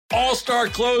All-star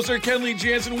closer Kenley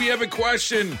Jansen, we have a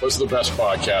question. What's the best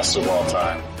podcast of all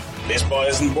time? Baseball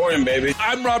isn't boring, baby.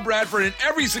 I'm Rob Bradford, and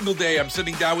every single day I'm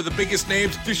sitting down with the biggest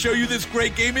names to show you this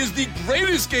great game is the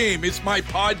greatest game. It's my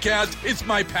podcast. It's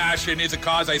my passion. It's a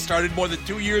cause I started more than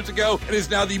 2 years ago and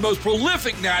is now the most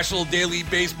prolific national daily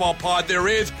baseball pod there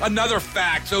is. Another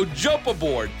fact. So jump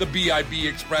aboard the BIB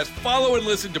Express. Follow and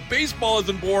listen to Baseball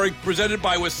Isn't Boring, presented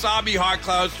by Wasabi Hot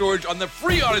Cloud Storage on the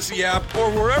free Odyssey app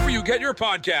or wherever you get your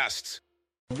podcasts.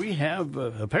 We have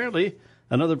apparently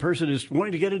another person is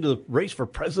wanting to get into the race for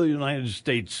President of the United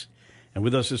States. And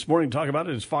with us this morning to talk about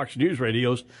it is Fox News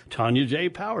Radio's Tanya J.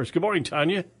 Powers. Good morning,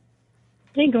 Tanya.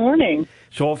 Hey, good morning.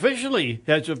 So officially,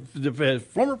 as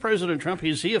former President Trump,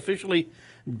 has he officially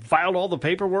filed all the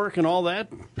paperwork and all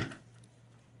that?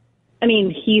 I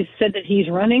mean, he's said that he's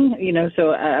running, so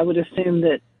I would assume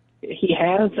that he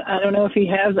has. I don't know if he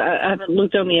has. I haven't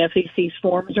looked on the FEC's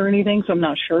forms or anything, so I'm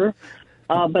not sure.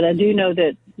 But I do know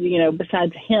that,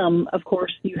 besides him, of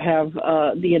course, you have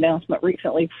the announcement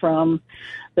recently from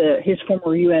his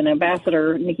former UN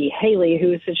ambassador, Nikki Haley,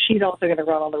 who said she's also going to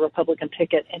run on the Republican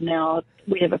ticket. And now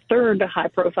we have a third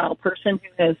high-profile person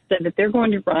who has said that they're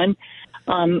going to run,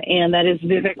 and that is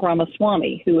Vivek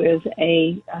Ramaswamy, who is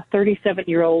a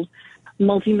 37-year-old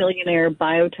multimillionaire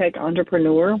biotech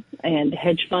entrepreneur and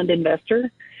hedge fund investor.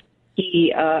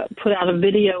 He put out a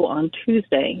video on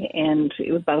Tuesday, and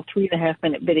it was about a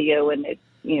 3.5-minute video, and it,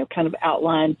 kind of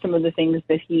outlined some of the things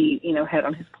that he, had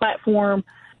on his platform.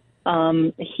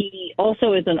 He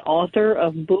also is an author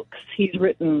of books. He's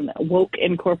written Woke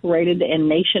Incorporated and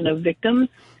Nation of Victims.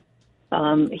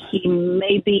 He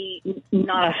may be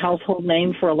not a household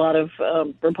name for a lot of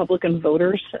Republican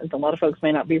voters. A lot of folks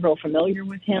may not be real familiar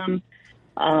with him.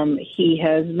 He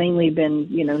has mainly been,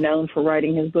 known for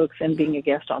writing his books and being a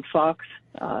guest on Fox.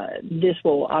 This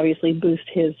will obviously boost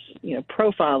his,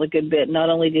 profile a good bit. Not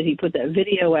only did he put that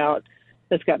video out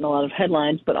that's gotten a lot of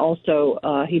headlines, but also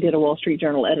he did a Wall Street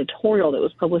Journal editorial that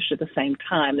was published at the same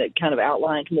time that kind of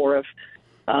outlined more of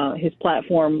his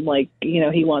platform. Like,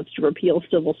 he wants to repeal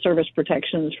civil service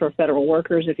protections for federal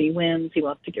workers if he wins. He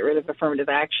wants to get rid of affirmative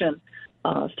action,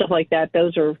 stuff like that.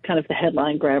 Those are kind of the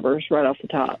headline grabbers right off the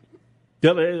top.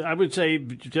 Yeah, I would say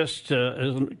just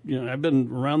I've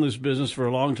been around this business for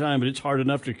a long time, but it's hard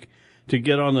enough to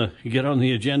get on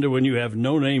the agenda when you have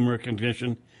no name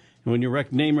recognition, and when your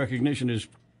name recognition is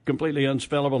completely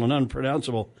unspellable and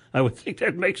unpronounceable. I would think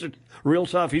that makes it real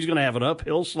tough. He's going to have an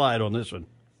uphill slide on this one.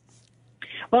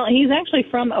 Well, he's actually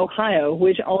from Ohio,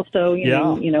 which also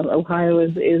Ohio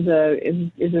is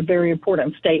a very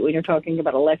important state when you're talking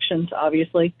about elections,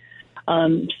 obviously.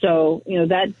 So,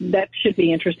 that should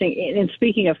be interesting. And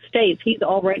speaking of states, he's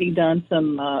already done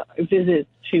some visits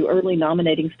to early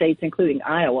nominating states, including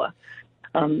Iowa.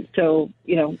 So,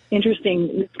 interesting.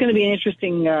 It's going to be an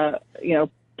interesting,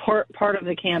 part of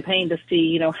the campaign to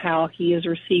see, how he is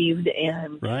received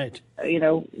and, right.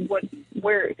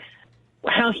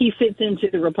 How he fits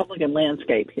into the Republican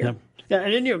landscape here. Yeah,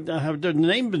 and then the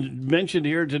name mentioned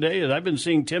here today is I've been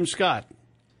seeing Tim Scott.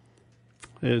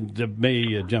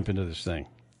 May jump into this thing.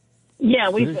 Yeah,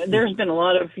 there's been a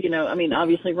lot of,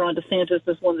 obviously Ron DeSantis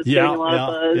is one that's getting a lot of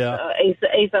buzz. Yeah.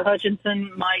 Asa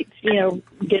Hutchinson might,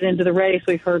 get into the race.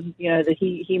 We've heard, that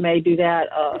he may do that.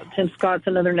 Tim Scott's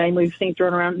another name we've seen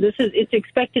thrown around. It's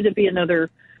expected to be another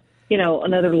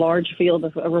large field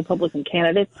of Republican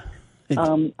candidates. I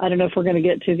don't know if we're going to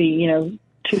get to the,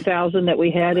 2000 that we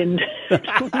had in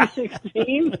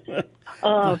 2016.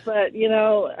 But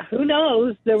who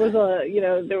knows? There was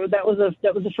that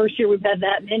was the first year we've had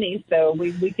that many, so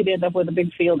we could end up with a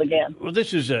big field again. Well,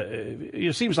 this is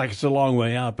it seems like it's a long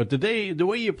way out, but the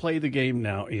way you play the game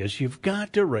now is you've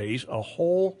got to raise a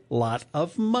whole lot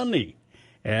of money.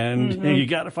 And you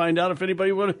got to find out if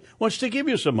anybody wants to give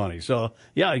you some money. So,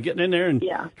 getting in there and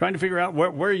trying to figure out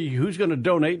who's going to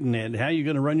donate and how you're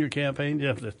going to run your campaign.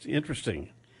 Yeah, that's interesting.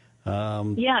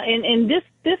 And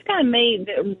this guy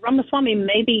Ramaswamy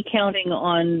may be counting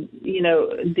on,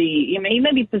 he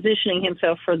may be positioning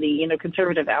himself for the,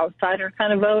 conservative outsider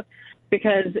kind of vote,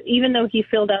 because even though he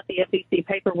filled out the FEC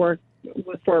paperwork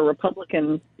for a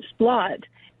Republican slot,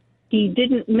 he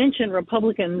didn't mention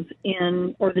Republicans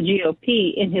or the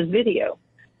GOP in his video,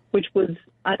 which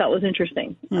I thought was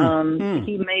interesting.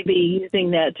 He may be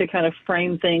using that to kind of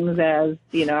frame things as,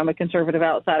 I'm a conservative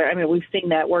outsider. I mean, we've seen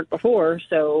that work before,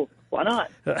 so why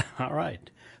not? All right.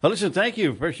 Well, listen, thank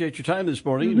you. Appreciate your time this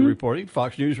morning in reporting.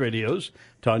 Fox News Radio's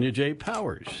Tanya J.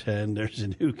 Powers. And there's a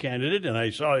new candidate, and I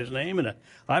saw his name, and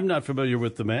I'm not familiar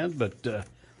with the man, but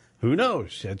who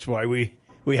knows? That's why we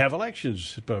have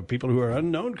elections. People who are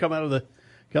unknown come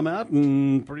out,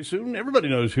 and pretty soon everybody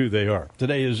knows who they are.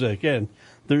 Today is, again,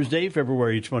 Thursday,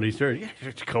 February 23rd. Yeah,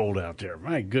 it's cold out there.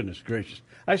 My goodness gracious.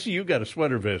 I see you got a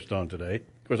sweater vest on today.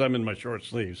 Of course, I'm in my short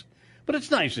sleeves. But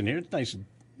it's nice in here. It's nice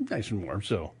and warm.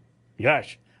 So,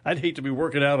 gosh, I'd hate to be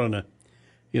working out on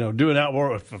doing out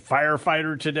more with a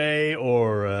firefighter today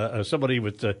or somebody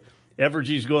with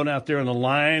Evergy's going out there on the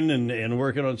line and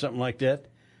working on something like that.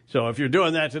 So if you're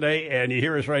doing that today and you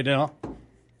hear us right now,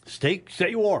 stay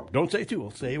warm. Don't stay too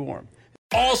cold. Stay warm.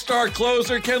 All-star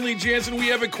closer Kenley Jansen, we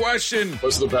have a question.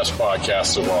 What's the best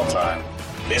podcast of all time?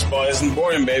 Baseball isn't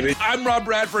boring, baby. I'm Rob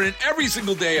Bradford, and every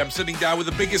single day I'm sitting down with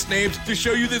the biggest names to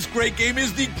show you this great game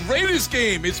is the greatest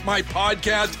game. It's my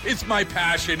podcast. It's my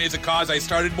passion. It's a cause I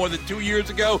started more than 2 years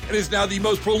ago and is now the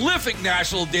most prolific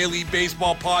national daily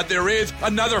baseball pod there is.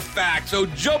 Another fact, so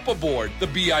jump aboard the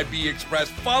BIB Express.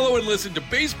 Follow and listen to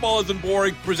Baseball Isn't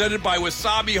Boring, presented by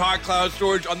Wasabi Hot Cloud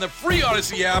Storage on the free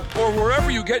Odyssey app or wherever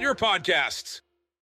you get your podcasts.